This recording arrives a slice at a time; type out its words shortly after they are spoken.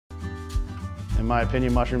In my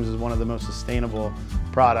opinion, mushrooms is one of the most sustainable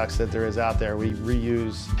products that there is out there. We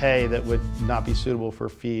reuse hay that would not be suitable for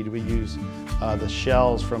feed. We use the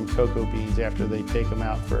shells from cocoa beans after they take them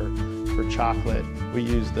out for chocolate. We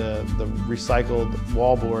use the recycled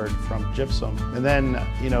wallboard from gypsum. And then,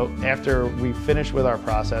 after we finish with our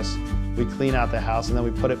process, we clean out the house and then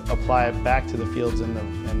we apply it back to the fields and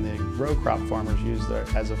the row crop farmers use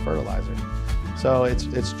it as a fertilizer. So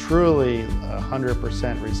it's truly 100%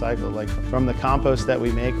 recycled. Like from the compost that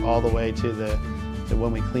we make all the way to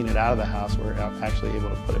when we clean it out of the house, we're actually able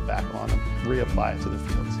to put it back on and reapply it to the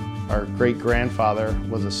fields. Our great-grandfather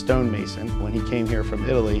was a stonemason. When he came here from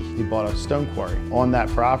Italy, he bought a stone quarry. On that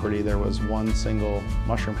property, there was one single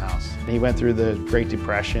mushroom house. He went through the Great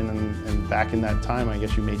Depression, and back in that time, I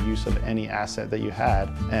guess you made use of any asset that you had,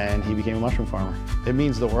 and he became a mushroom farmer. It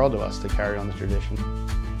means the world to us to carry on the tradition.